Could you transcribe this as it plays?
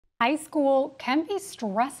High school can be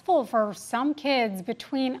stressful for some kids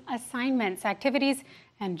between assignments, activities,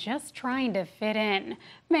 and just trying to fit in.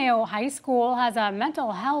 Mayo High School has a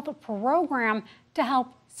mental health program to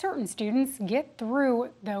help certain students get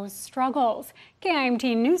through those struggles.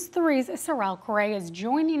 KIMT News 3's Sorrel Correa is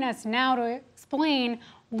joining us now to explain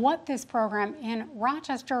what this program in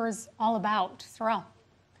Rochester is all about. Sorrel.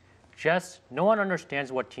 Jess, no one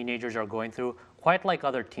understands what teenagers are going through quite like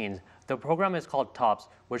other teens. The program is called TOPS,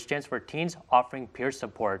 which stands for Teens Offering Peer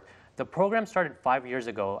Support. The program started 5 years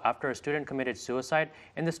ago after a student committed suicide,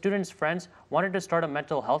 and the student's friends wanted to start a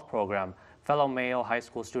mental health program. Fellow Mayo High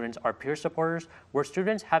School students are peer supporters, where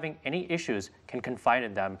students having any issues can confide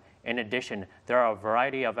in them. In addition, there are a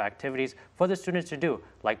variety of activities for the students to do,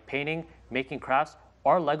 like painting, making crafts,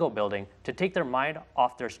 or Lego building to take their mind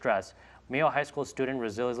off their stress. Mayo High School student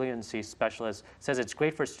resiliency specialist says it's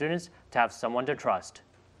great for students to have someone to trust.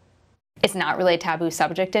 It's not really a taboo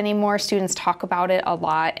subject anymore. Students talk about it a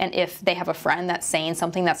lot, and if they have a friend that's saying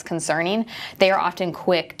something that's concerning, they are often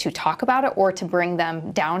quick to talk about it or to bring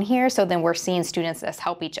them down here. So then we're seeing students as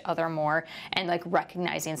help each other more and like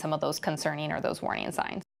recognizing some of those concerning or those warning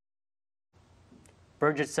signs.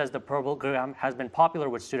 Burgess says the program has been popular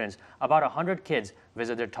with students. About 100 kids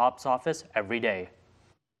visit their TOPS office every day.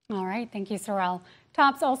 All right, thank you, Sorrel.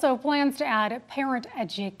 TOPS also plans to add parent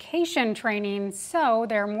education training so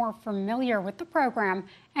they're more familiar with the program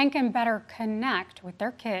and can better connect with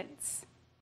their kids.